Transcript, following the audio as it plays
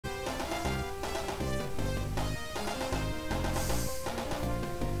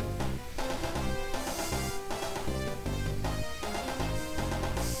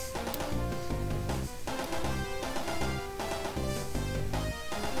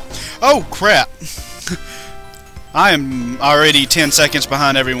Oh, crap. I am already 10 seconds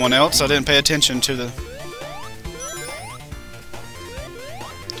behind everyone else. I didn't pay attention to the...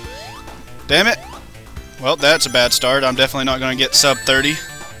 Damn it. Well, that's a bad start. I'm definitely not going to get sub 30.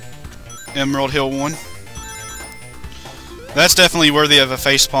 Emerald Hill 1. That's definitely worthy of a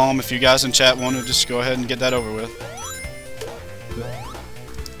facepalm. If you guys in chat want to just go ahead and get that over with.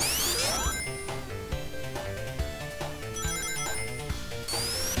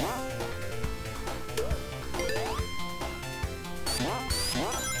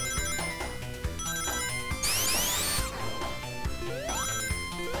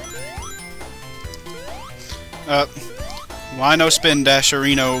 Why no spin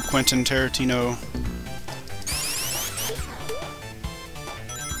dasherino Quentin Tarantino?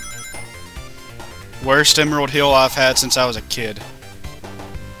 Worst Emerald Hill I've had since I was a kid.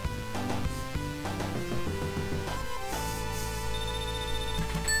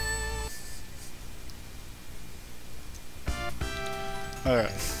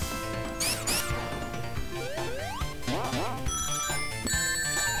 Alright.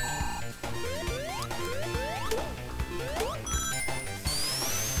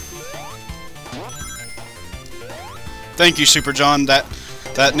 Thank you, Super John. That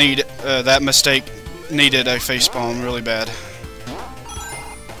mistake needed a facepalm really bad.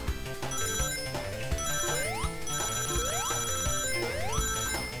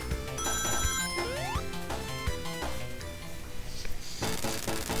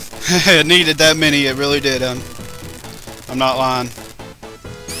 It needed that many. It really did. I'm not lying.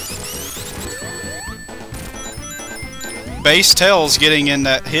 Base Tails getting in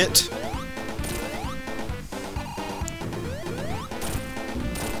that hit.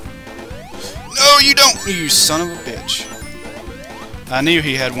 No, you don't, you son of a bitch. I knew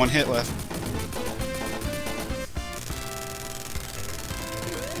he had one hit left.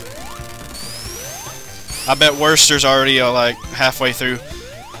 I bet Worcester's already like halfway through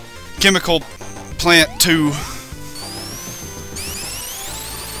Chemical Plant 2.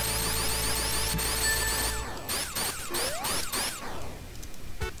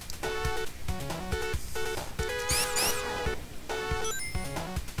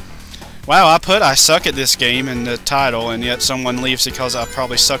 Wow, I put I suck at this game in the title, and yet someone leaves because I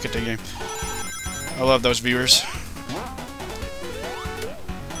probably suck at the game. I love those viewers.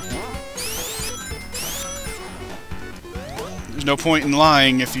 There's no point in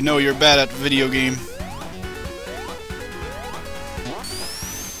lying if you know you're bad at the video game.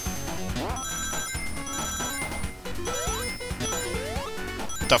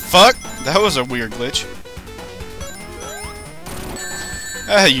 The fuck? That was a weird glitch.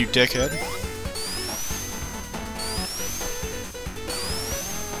 Ah, you dickhead.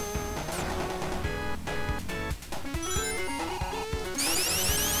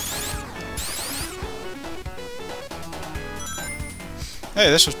 Hey,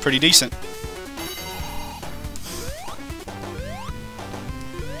 this was pretty decent.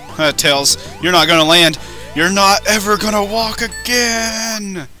 Tails, you're not gonna land. You're not ever gonna walk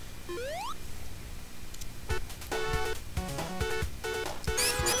again!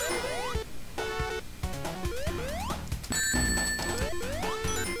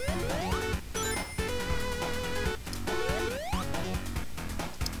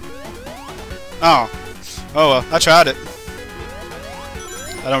 Oh. Oh well, I tried it.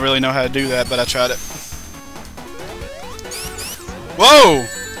 I don't really know how to do that, but I tried it. Whoa!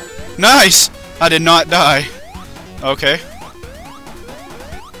 Nice! I did not die. Okay.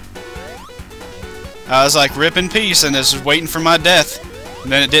 I was like, rip in peace, and this was waiting for my death.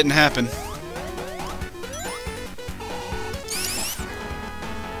 And then it didn't happen.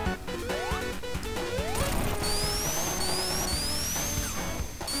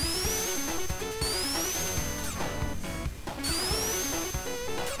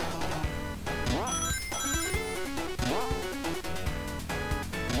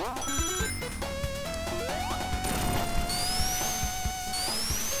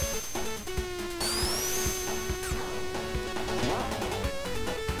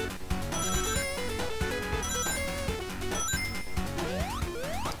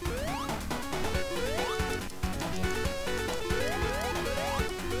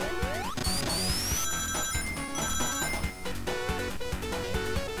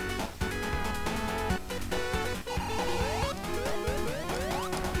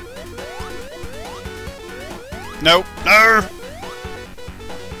 Nope. No.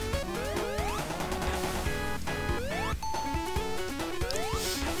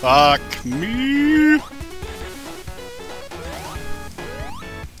 Fuck me.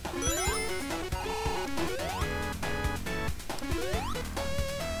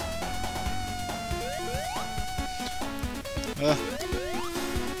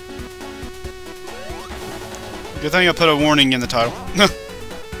 Good thing I put a warning in the title.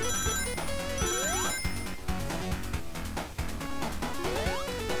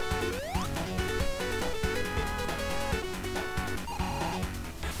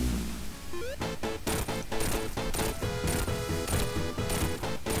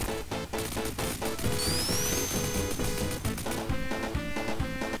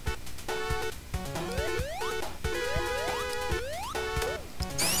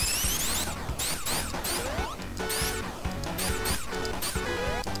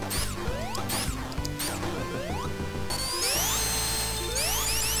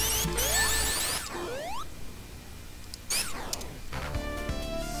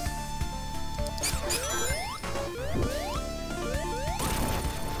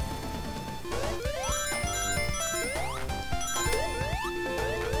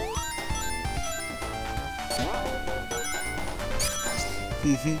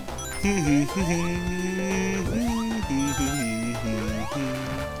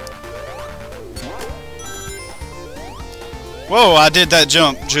 Whoa, I did that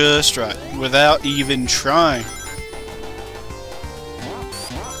jump just right, without even trying.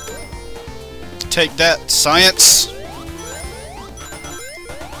 Take that, science!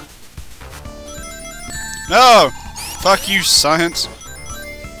 No! Fuck you, science!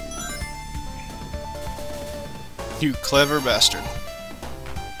 You clever bastard.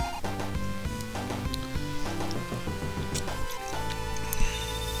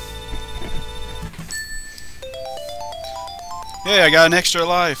 Hey, I got an extra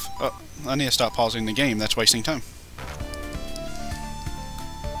life. Oh, I need to stop pausing the game. That's wasting time.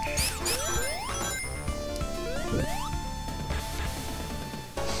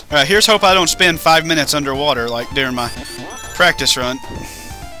 Alright, here's hope I don't spend 5 minutes underwater like during my practice run.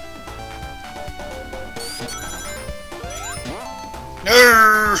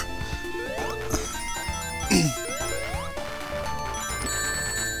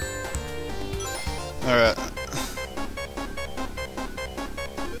 Alright.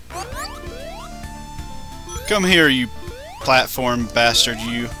 Come here, you platform bastard,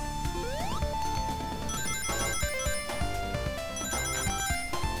 you.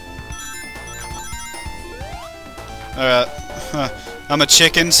 Alright. I'm a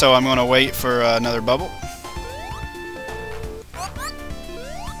chicken, so I'm gonna wait for another bubble.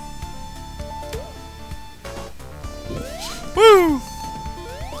 Woo!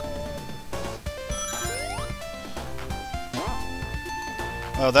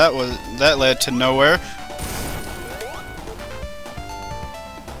 Oh, that led to nowhere.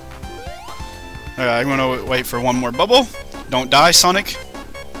 Alright, I'm gonna wait for one more bubble. Don't die, Sonic.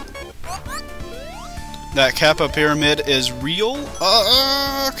 That Kappa pyramid is real?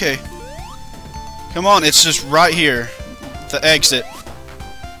 Okay. Come on, it's just right here. The exit.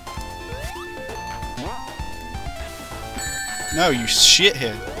 No, you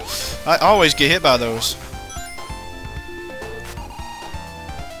shithead. I always get hit by those.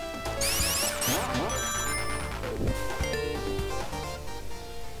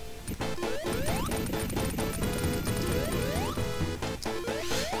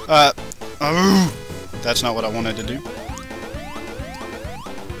 Oh, that's not what I wanted to do.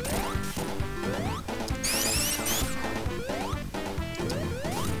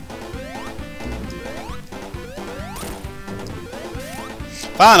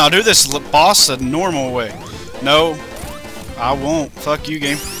 Fine, I'll do this boss the normal way. No, I won't. Fuck you,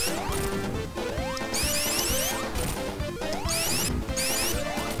 game.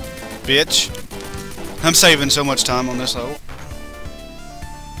 Bitch. I'm saving so much time on this level.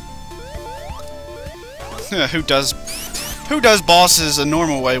 Who does bosses a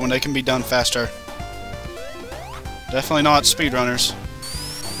normal way when they can be done faster? Definitely not speedrunners.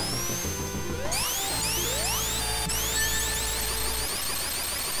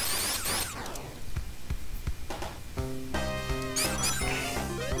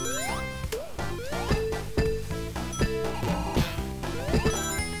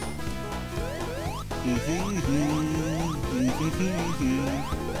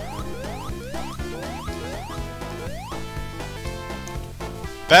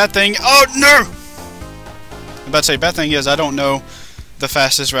 Bad thing. Oh no! I'm about to say, bad thing is I don't know the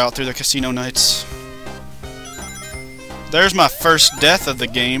fastest route through the casino nights. There's my first death of the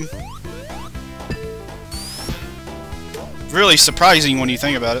game. Really surprising when you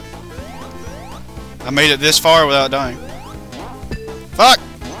think about it. I made it this far without dying. Fuck!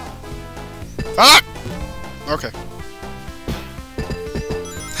 Fuck! Okay.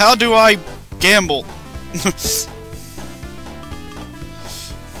 How do I gamble?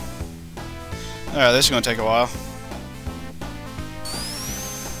 Alright, this is gonna take a while.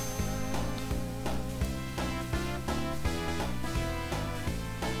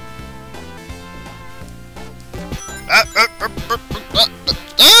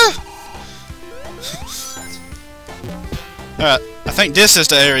 Alright, I think this is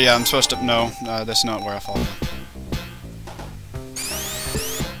the area I'm supposed to... No, that's not where I fall down.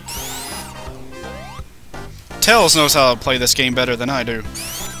 Tails knows how to play this game better than I do.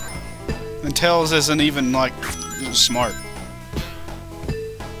 And Tails isn't even, like, smart.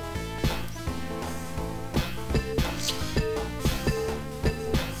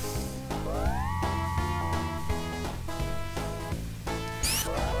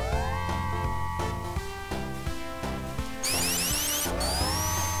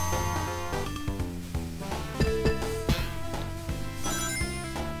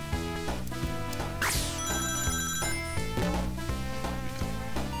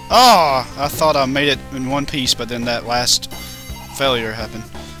 Oh, I thought I made it in one piece, but then that last failure happened.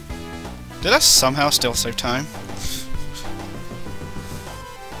 Did I somehow still save time?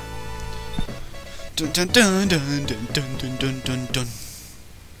 Dun dun dun dun dun dun dun dun dun dun.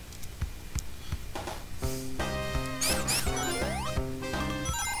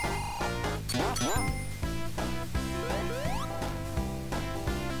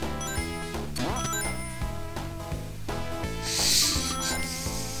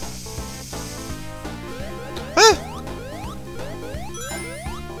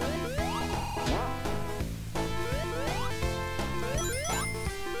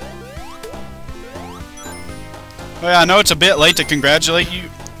 Well, I know it's a bit late to congratulate you,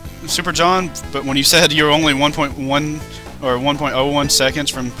 Super John, but when you said you're only 1.1 or 1.01 seconds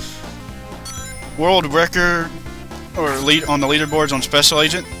from world record or lead on the leaderboards on Special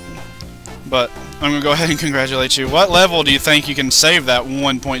Agent, but I'm gonna go ahead and congratulate you. What level do you think you can save that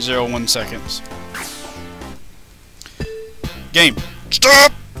 1.01 seconds? Game.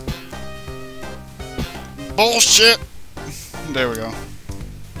 Stop! Bullshit! There we go.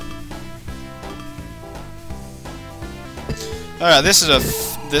 Alright, this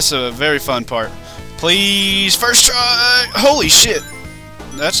is a very fun part. Please, first try! Holy shit!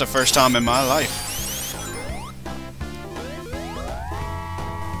 That's the first time in my life.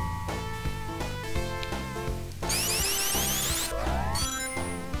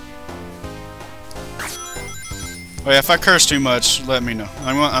 Oh yeah, if I curse too much, let me know.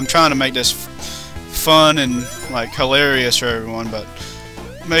 I'm trying to make this fun and like hilarious for everyone, but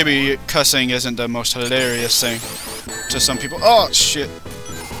maybe cussing isn't the most hilarious thing to some people. Oh shit!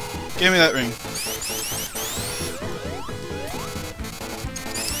 Give me that ring.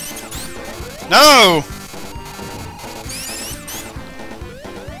 No!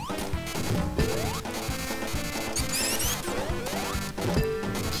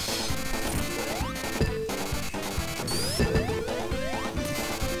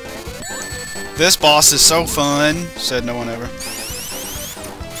 This boss is so fun, said no one ever.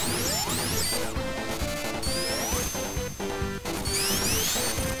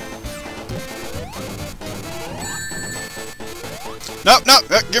 Nope,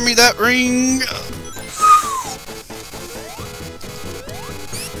 nope, give me that ring!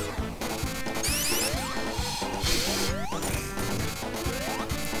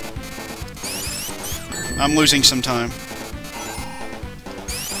 I'm losing some time.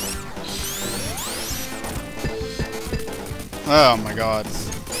 Oh my god.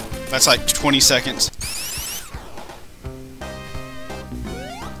 That's like 20 seconds.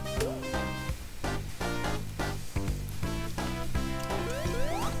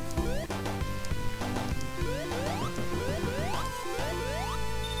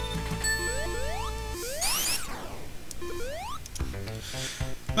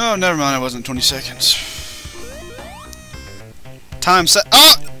 Oh, never mind, it wasn't 20 seconds. Time set.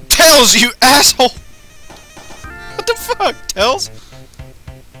 Oh! Tails, you asshole! What the fuck, Tails?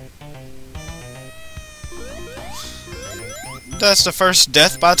 That's the first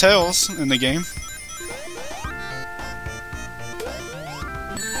death by Tails in the game.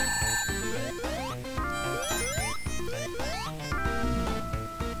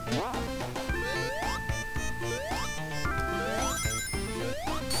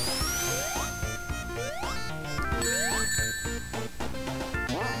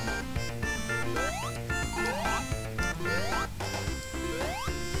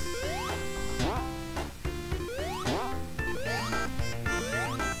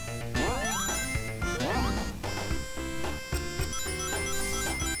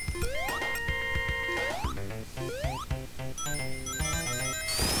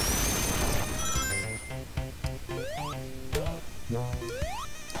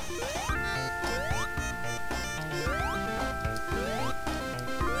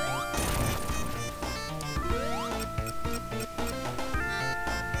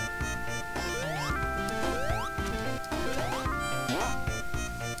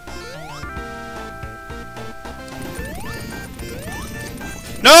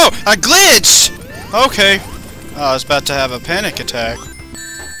 No! I glitched! Okay. Oh, I was about to have a panic attack.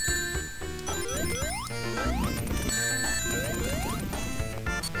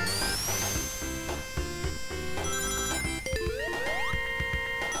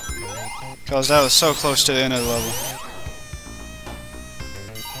 Because that was so close to the end of the level.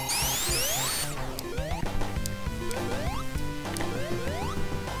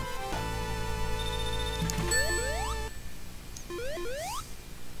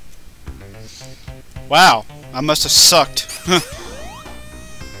 Wow, I must have sucked.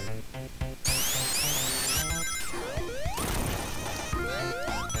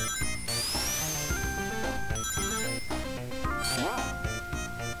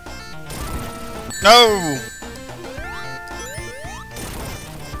 No!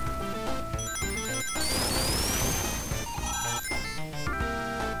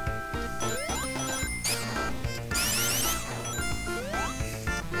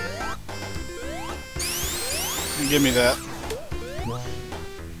 Give me that.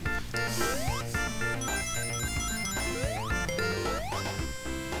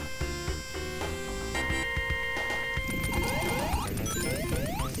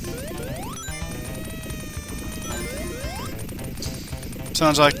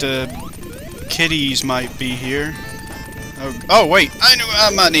 Sounds like the kitties might be here. Oh wait, I knew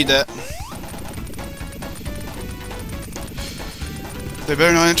I might need that. They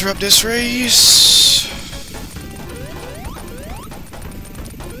better not interrupt this race.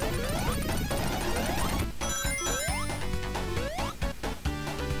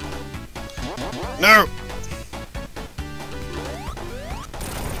 No!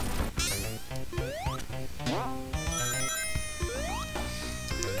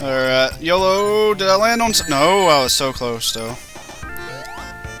 Alright, YOLO, did I land on no, I was so close though.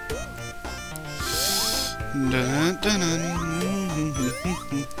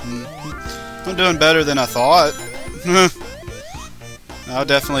 I'm doing better than I thought. I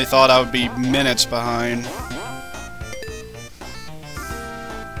definitely thought I would be minutes behind.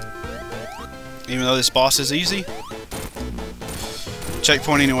 Even though this boss is easy.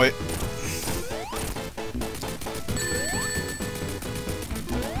 Checkpoint anyway.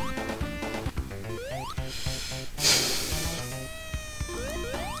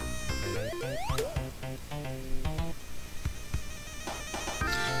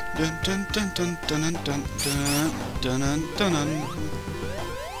 Dun dun dun dun dun dun dun dun dun dun.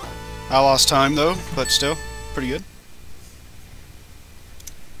 I lost time though, but still pretty good.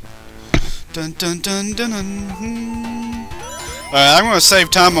 Dun dun dun dun dun. Alright, I'm gonna save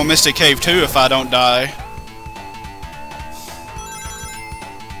time on Mystic Cave too if I don't die.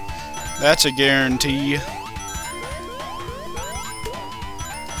 That's a guarantee.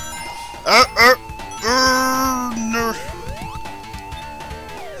 No.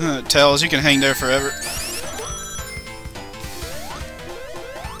 Tails, you can hang there forever.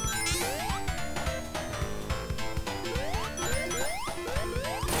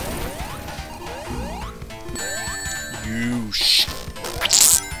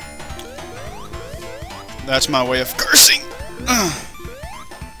 That's my way of cursing.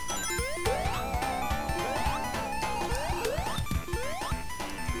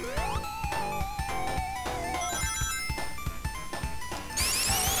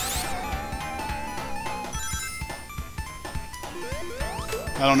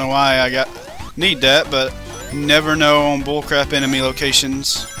 I don't know why I need that, but never know on bullcrap enemy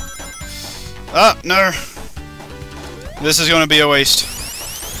locations. Ah, no. This is going to be a waste.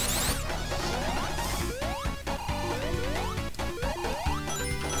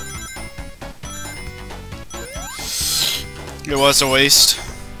 It was a waste.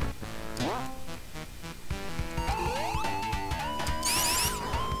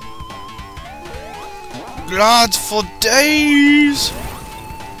 Gods for days!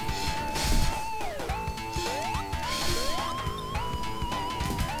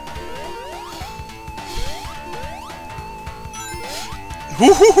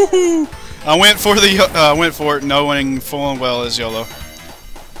 Woo-hoo-hoo-hoo! I went for it knowing full and well as YOLO.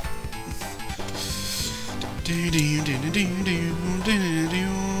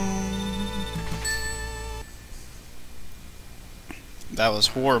 That was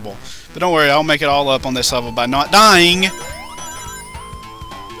horrible. But don't worry, I'll make it all up on this level by not dying!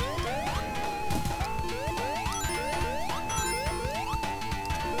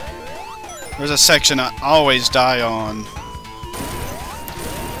 There's a section I always die on.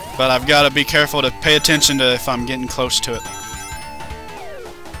 But I've got to be careful to pay attention to if I'm getting close to it.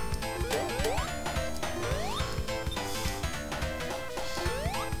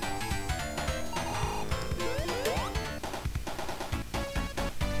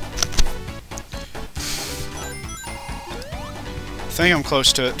 think I'm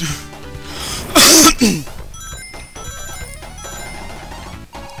close to it.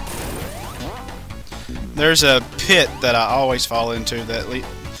 There's a pit that I always fall into that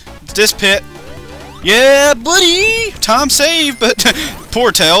this pit. Yeah, buddy! Time saved, but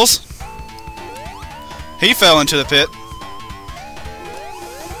poor Tails. He fell into the pit.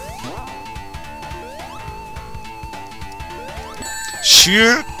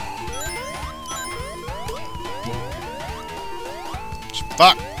 Sure.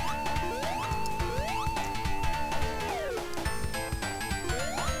 Fuck.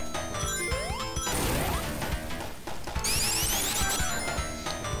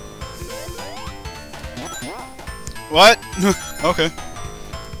 What? Okay.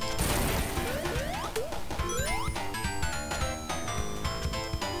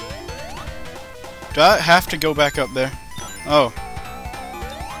 Do I have to go back up there? Oh.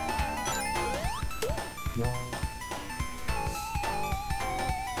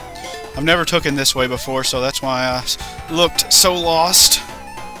 I've never taken this way before, so that's why I looked so lost.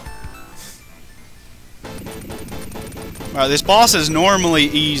 Alright, this boss is normally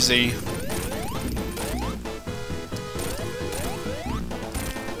easy.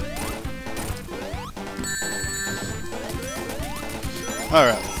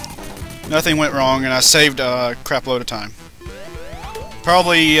 Alright. Nothing went wrong, and I saved a crap load of time.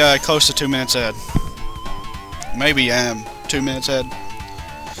 Probably close to 2 minutes ahead. Maybe I am 2 minutes ahead.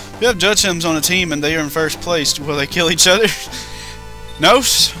 If you have Judge Sims on a team and they are in first place, will they kill each other? No,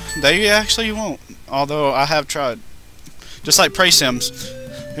 they actually won't. Although I have tried. Just like Prey Sims.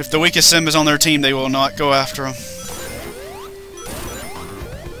 If the weakest Sim is on their team, they will not go after them.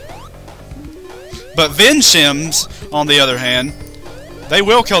 But Venge Sims, on the other hand, they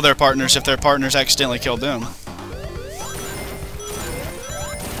will kill their partners if their partners accidentally killed them.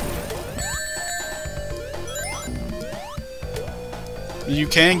 You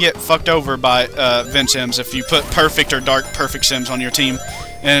can get fucked over by Venge Sims if you put perfect or dark perfect Sims on your team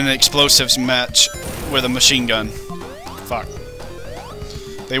in an explosives match with a machine gun. Fuck.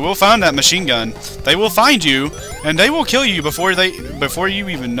 They will find that machine gun. They will find you, and they will kill you before you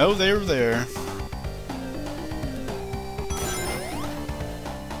even know they're there.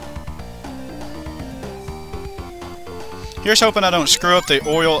 Here's hoping I don't screw up the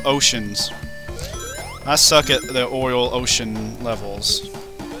oil oceans. I suck at the oil ocean levels.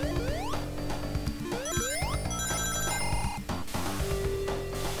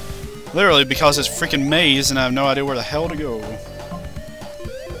 Literally because it's freaking maze and I have no idea where the hell to go.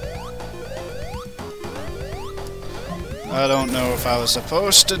 I don't know if I was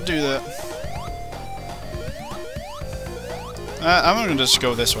supposed to do that. I'm gonna just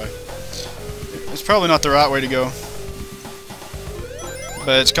go this way. It's probably not the right way to go.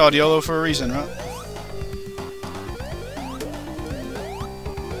 But it's called YOLO for a reason, right?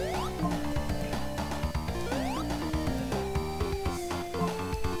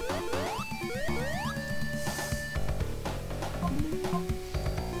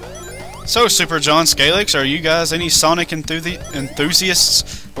 So, Super John, Scalix, are you guys any Sonic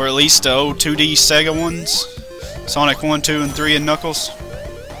enthusiasts? Or at least the old 2D Sega ones? Sonic 1, 2, and 3 and Knuckles?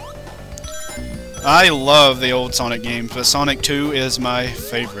 I love the old Sonic games, but Sonic 2 is my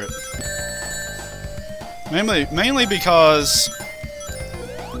favorite. Mainly because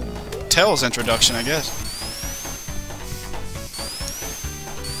Tails' introduction, I guess.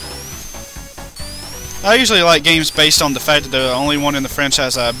 I usually like games based on the fact that they're the only one in the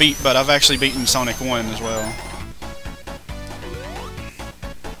franchise I beat, but I've actually beaten Sonic 1 as well.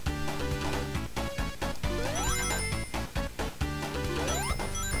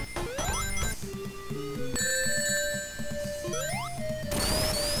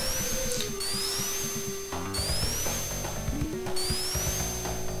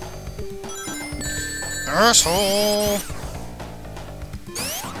 Asshole!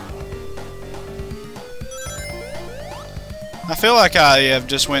 I feel like I have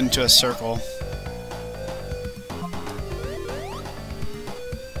just went into a circle.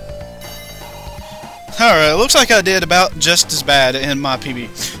 Alright, looks like I did about just as bad in my PB.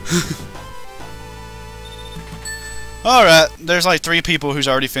 Alright, there's like 3 people who's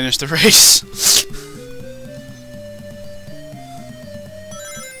already finished the race.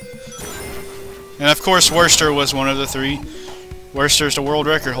 And of course, Worcester was one of the 3. Worcester's the world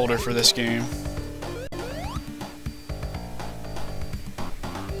record holder for this game.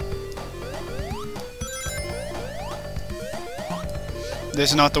 This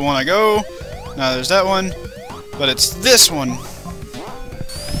is not the one I go. Now there's that one. But it's this one.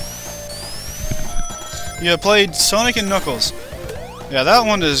 You have played Sonic and Knuckles. Yeah, that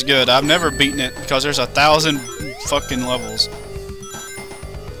one is good. I've never beaten it because there's 1,000 fucking levels.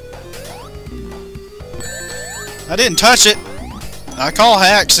 I didn't touch it. I call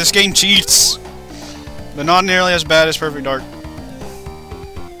hacks. This game cheats. But not nearly as bad as Perfect Dark.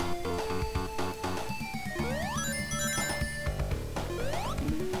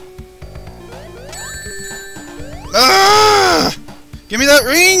 Ah! Give me that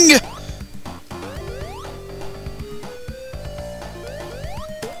ring!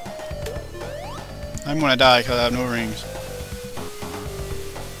 I'm gonna die because I have no rings.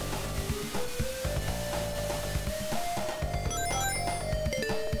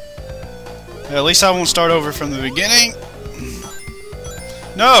 At least I won't start over from the beginning.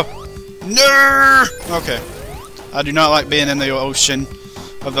 No! No! Okay. I do not like being in the ocean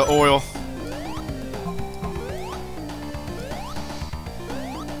of the oil.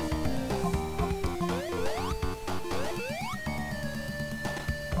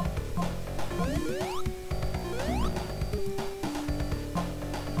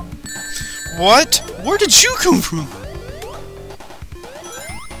 What? Where did you come from?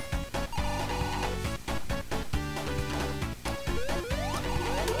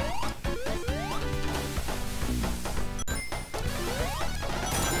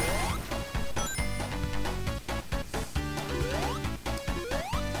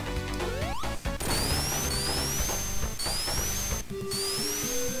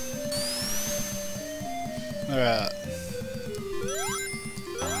 Alright.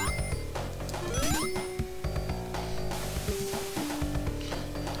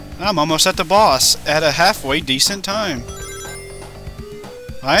 I'm almost at the boss at a halfway decent time.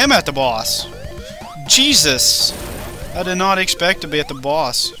 I am at the boss. Jesus! I did not expect to be at the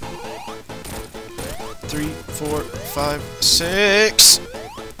boss. 3, 4, 5, 6.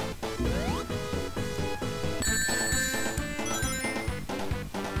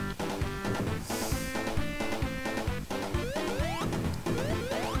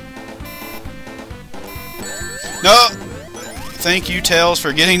 No! Thank you, Tails,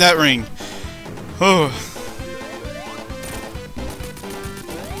 for getting that ring. Oh.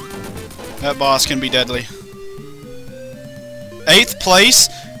 That boss can be deadly. 8th place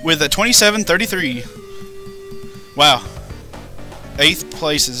with a 27:33. Wow. 8th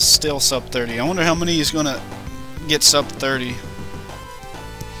place is still sub 30. I wonder how many is gonna get sub 30.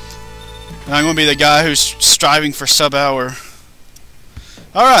 And I'm gonna be the guy who's striving for sub hour.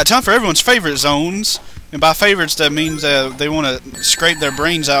 Alright, time for everyone's favorite zones. And by favorites, that means they want to scrape their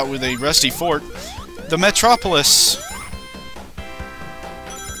brains out with a rusty fork. The Metropolis.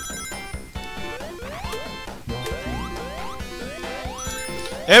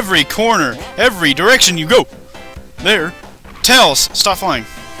 Every corner, every direction you go. There. Tails, stop flying.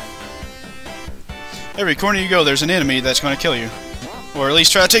 Every corner you go, there's an enemy that's going to kill you. Or at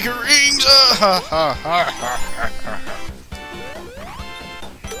least try to take your rings.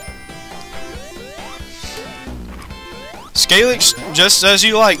 Scalyx, just as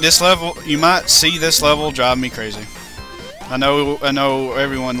you like, this level, you might see this level drive me crazy. I know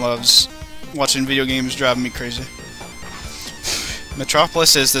everyone loves watching video games driving me crazy.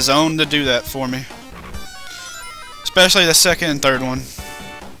 Metropolis is the zone to do that for me. Especially the second and third one.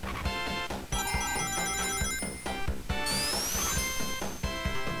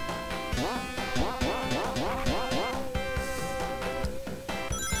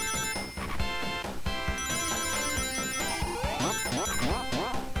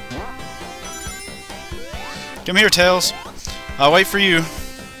 Come here, Tails. I'll wait for you.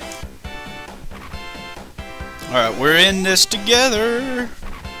 Alright, we're in this together.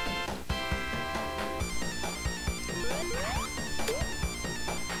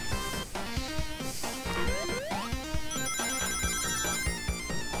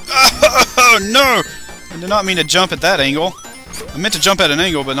 Oh no! I did not mean to jump at that angle. I meant to jump at an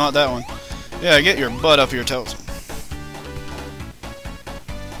angle, but not that one. Yeah, get your butt up here, Tails.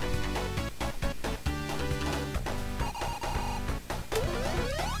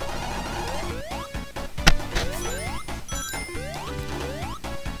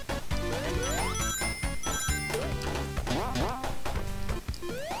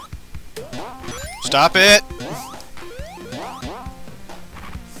 Stop it!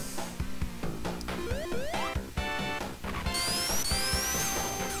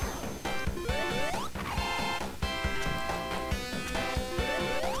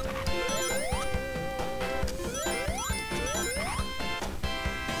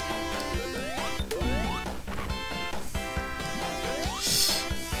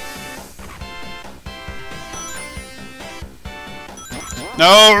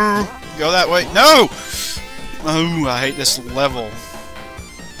 No! Go that way. No! Oh, I hate this level.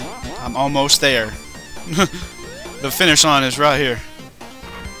 I'm almost there. The finish line is right here.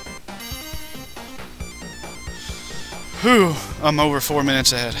 Whew, I'm over 4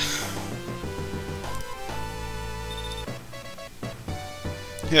 minutes ahead.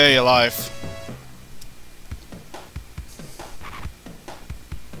 Yay, alive.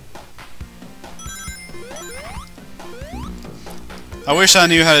 I wish I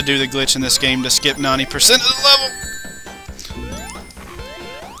knew how to do the glitch in this game to skip 90% of the level.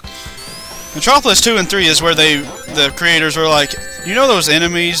 Metropolis 2 and 3 is where the creators were like, you know those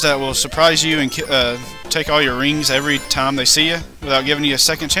enemies that will surprise you and take all your rings every time they see you without giving you a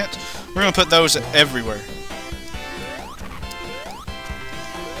second chance? We're going to put those everywhere.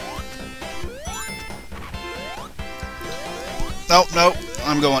 Nope, nope,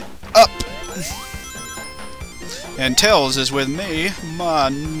 I'm going up. And Tails is with me.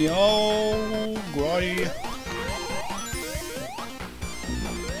 No, grotty.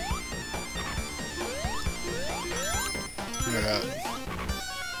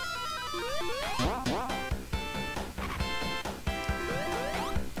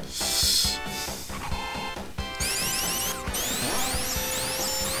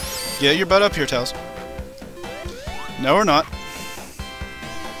 Get your butt up here, Tails. No, we're not.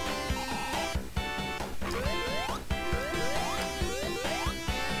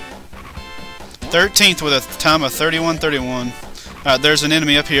 '13th with a time of 31:31. Alright, there's an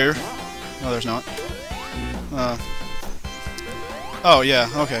enemy up here. No, there's not. Oh, yeah,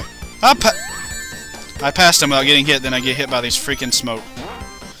 okay. I passed him without getting hit, then I get hit by these freaking smoke.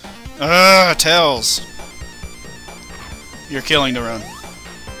 Tails. You're killing the run.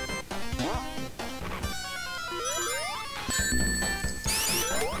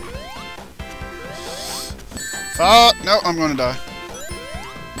 Fuck! No, I'm gonna die.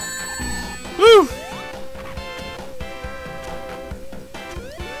 Woo!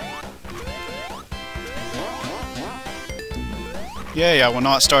 Yay, I will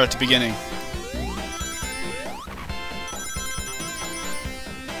not start at the beginning.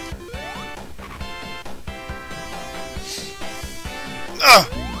 Ugh!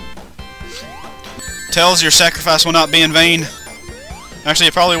 Tails, your sacrifice will not be in vain. Actually,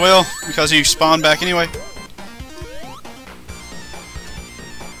 it probably will, because you spawn back anyway.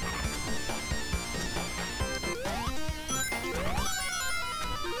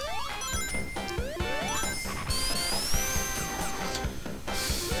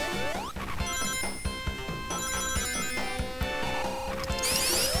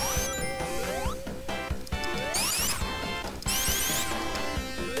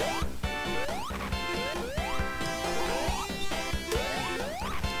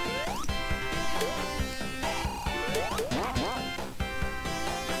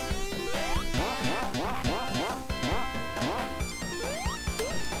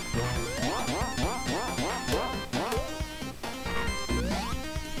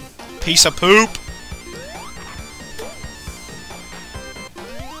 Piece of poop!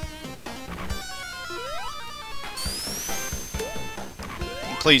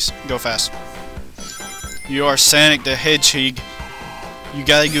 Please, go fast. You are Sonic the Hedgehog. You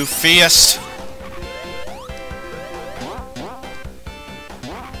gotta go fast.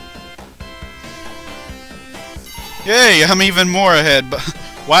 Yay, I'm even more ahead, but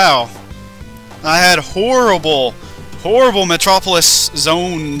wow. I had horrible Metropolis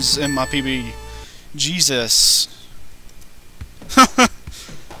zones in my PB. Jesus.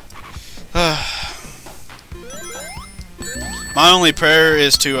 My only prayer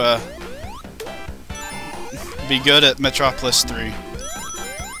is to be good at Metropolis 3.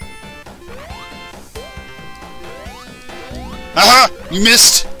 Aha! You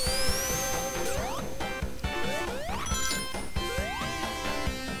missed!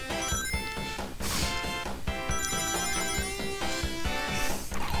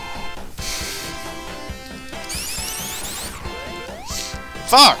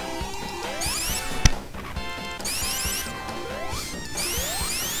 Fuck!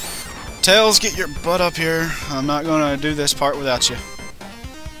 Tails, get your butt up here. I'm not gonna do this part without you.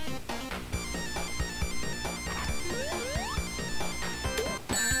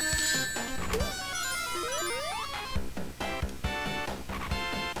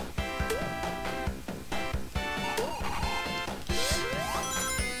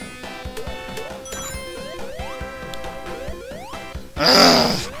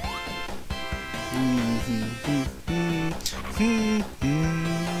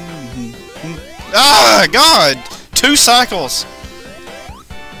 Ah, God! 2 cycles!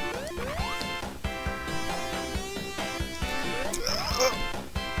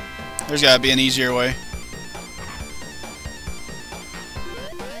 There's gotta be an easier way.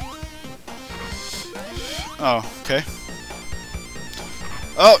 Oh, okay.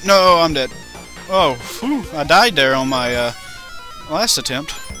 Oh, no, I'm dead. Oh, whew, I died there on my last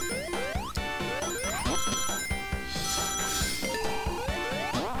attempt.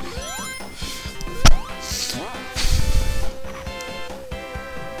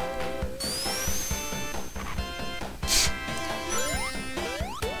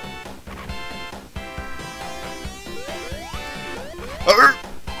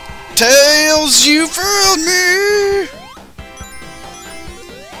 Tails, you failed me!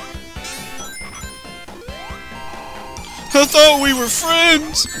 I thought we were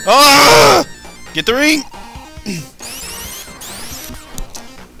friends! Ah! Get the ring!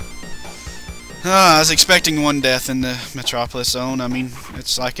 I was expecting one death in the Metropolis Zone. I mean,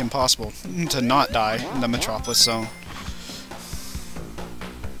 it's like impossible to not die in the Metropolis Zone.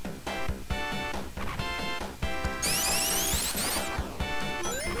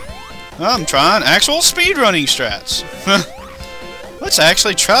 I'm trying actual speedrunning strats. Let's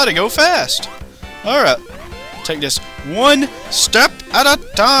actually try to go fast. Alright. Take this one step at a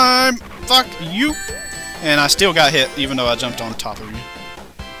time. Fuck you. And I still got hit, even though I jumped on top of you.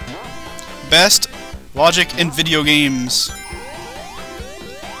 Best logic in video games.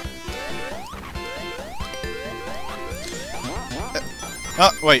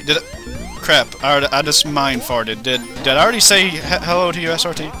 Oh, wait, did it? Crap, I just mind farted. Did I already say hello to you,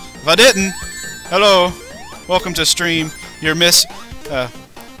 SRT? If I didn't, hello. Welcome to stream. You're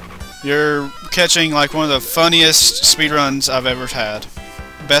catching like one of the funniest speedruns I've ever had.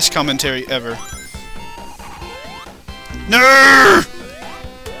 Best commentary ever. No!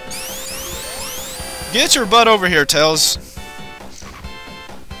 Get your butt over here, Tails.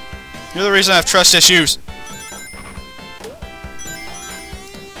 You're the reason I have trust issues.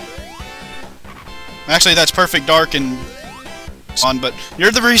 Actually, that's Perfect Dark and on, but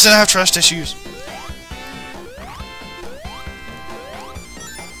you're the reason I have trust issues.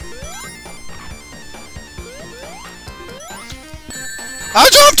 I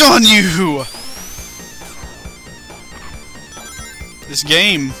jumped on you! This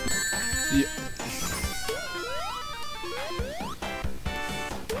game...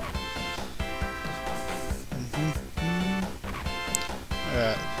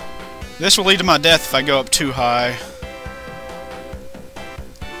 This will lead to my death if I go up too high.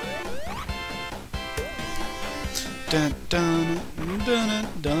 Dun, dun, dun, dun,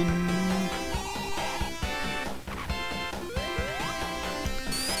 dun.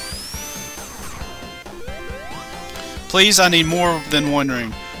 Please, I need more than one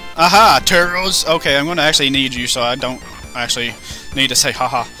ring. Aha, turtles! Okay, I'm going to actually need you, so I don't actually need to say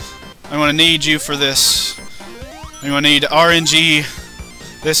haha. I'm going to need you for this. I'm going to need RNG.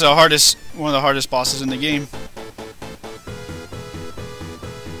 This is one of the hardest bosses in the game.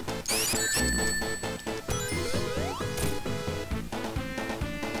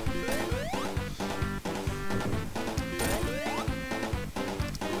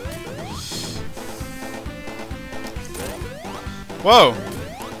 Whoa!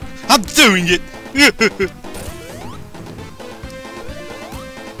 I'm doing it!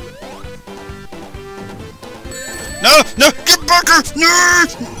 No! No! Get back here! No!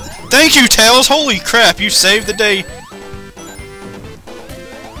 Thank you, Tails! Holy crap, you saved the day!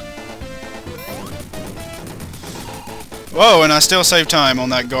 Whoa, and I still save time on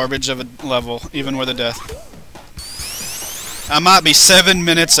that garbage of a level, even with a death. I might be 7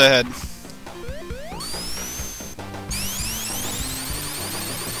 minutes ahead.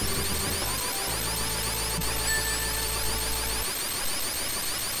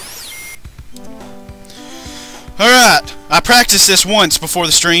 Alright, I practiced this once before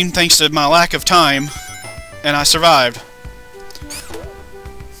the stream thanks to my lack of time, and I survived.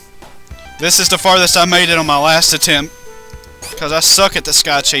 This is the farthest I made it on my last attempt, because I suck at the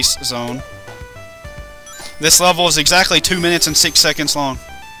Sky Chase Zone. This level is exactly 2 minutes and 6 seconds long.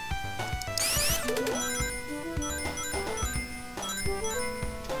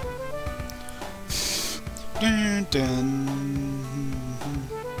 Dun, dun.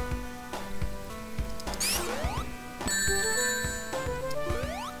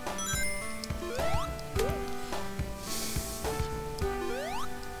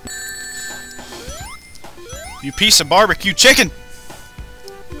 You piece of barbecue chicken!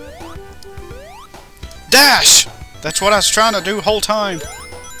 Dash! That's what I was trying to do the whole time.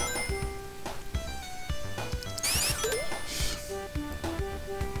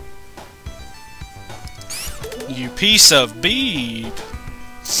 You piece of beep.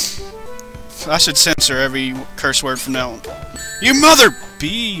 I should censor every curse word from now on. You mother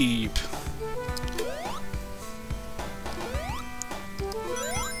beep!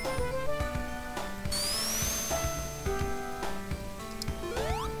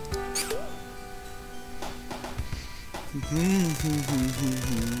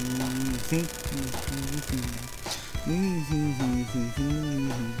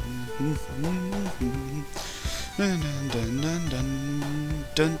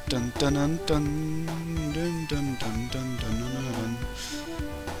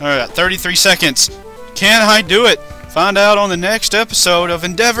 Alright, 33 seconds. Can I do it? Find out on the next episode of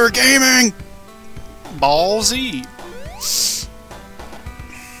Endeavor Gaming! Ballsy.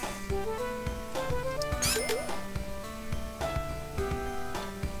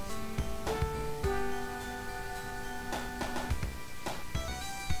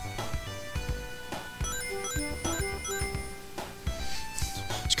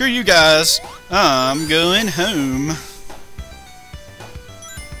 Screw you guys. I'm going home.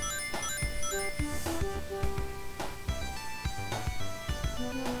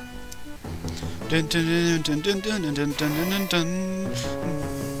 Dun, dun, dun, dun, dun, dun, dun, dun, dun, dun.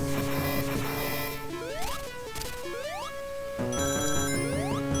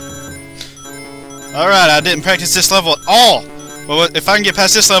 Alright, I didn't practice this level at all. But if I can get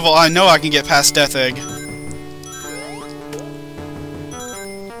past this level, I know I can get past Death Egg.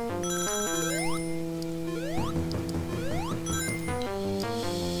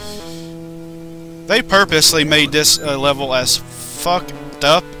 They purposely made this level as fucked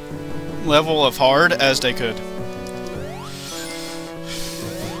up level of hard as they could.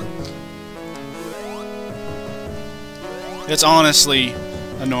 It's honestly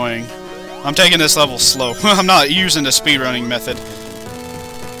annoying. I'm taking this level slow. I'm not using the speedrunning method.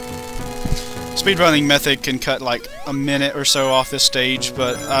 Speedrunning method can cut like a minute or so off this stage,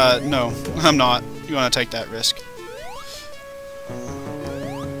 but no, I'm not. You want to take that risk.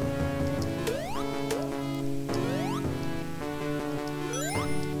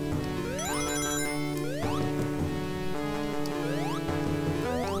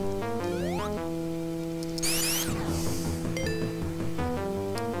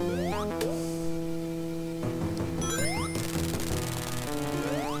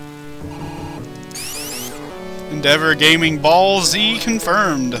 Endeavor Gaming Ball Z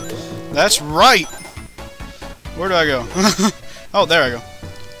confirmed. That's right. Where do I go? Oh, there I go.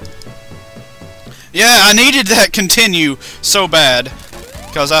 Yeah, I needed that continue so bad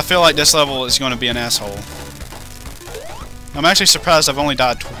because I feel like this level is going to be an asshole. I'm actually surprised I've only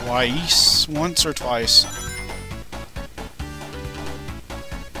died twice. Once or twice.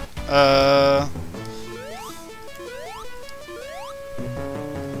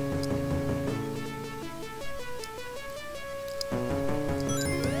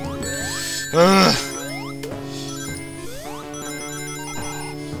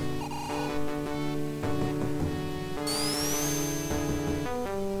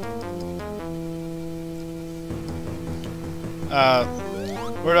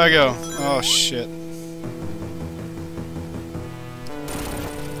 Where'd I go? Oh shit.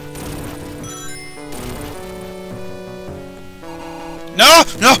 No!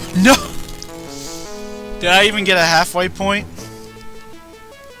 No! No! Did I even get a halfway point?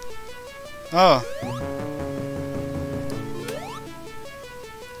 Oh.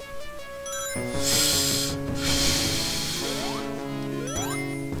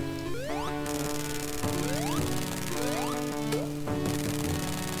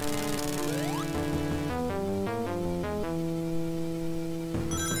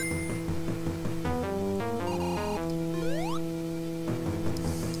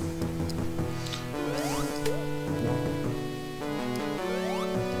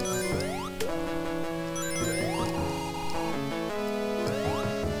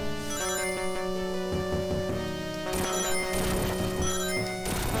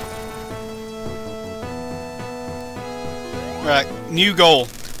 Right, new goal.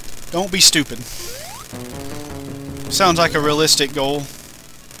 Don't be stupid. Sounds like a realistic goal.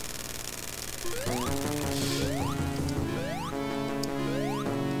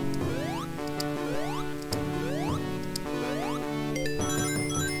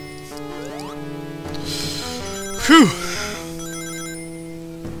 Whew.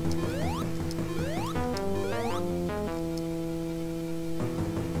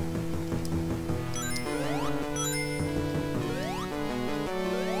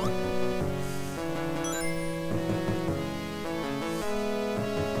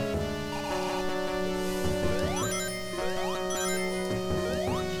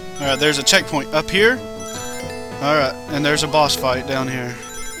 Alright, there's a checkpoint up here. Alright, and there's a boss fight down here.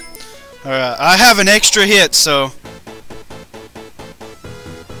 Alright, I have an extra hit, so...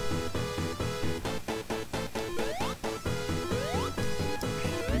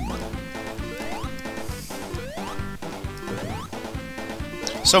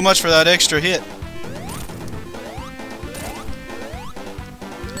 So much for that extra hit.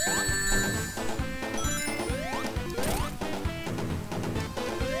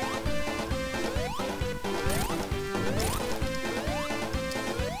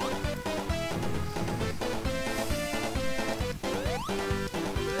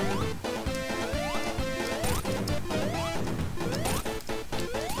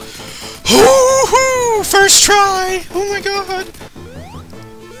 Woohoo! First try! Oh my god!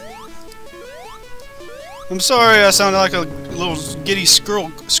 I'm sorry I sounded like a little giddy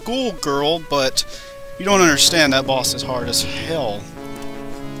schoolgirl, but you don't understand, that boss is hard as hell.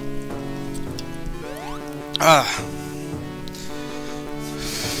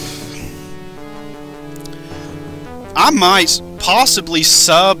 I might possibly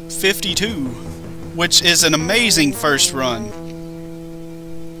sub 52, which is an amazing first run.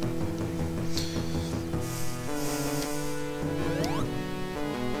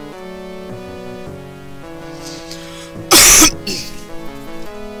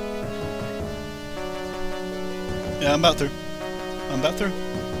 Yeah, I'm about through. I'm about through.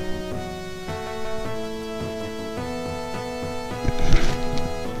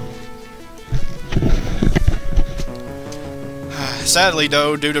 Sadly,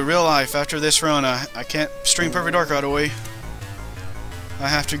 though, due to real life, after this run, I can't stream Perfect Dark right away. I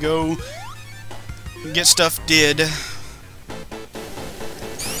have to go get stuff did.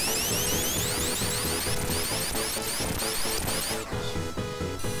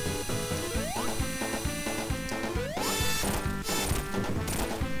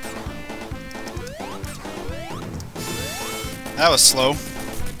 That was slow.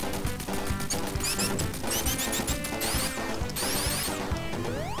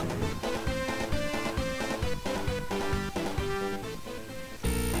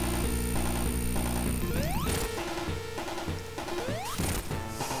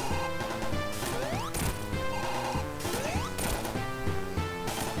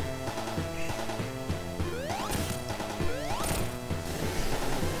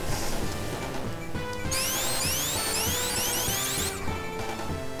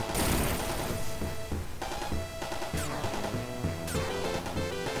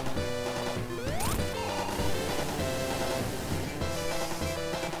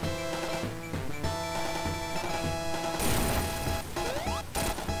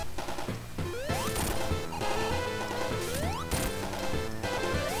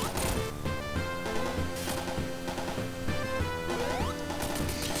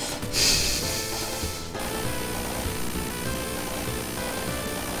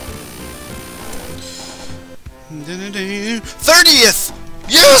 '30th!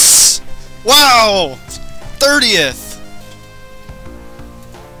 Yes! Wow! 30th!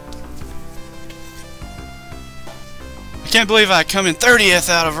 I can't believe I come in 30th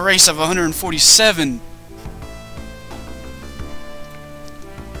out of a race of 147.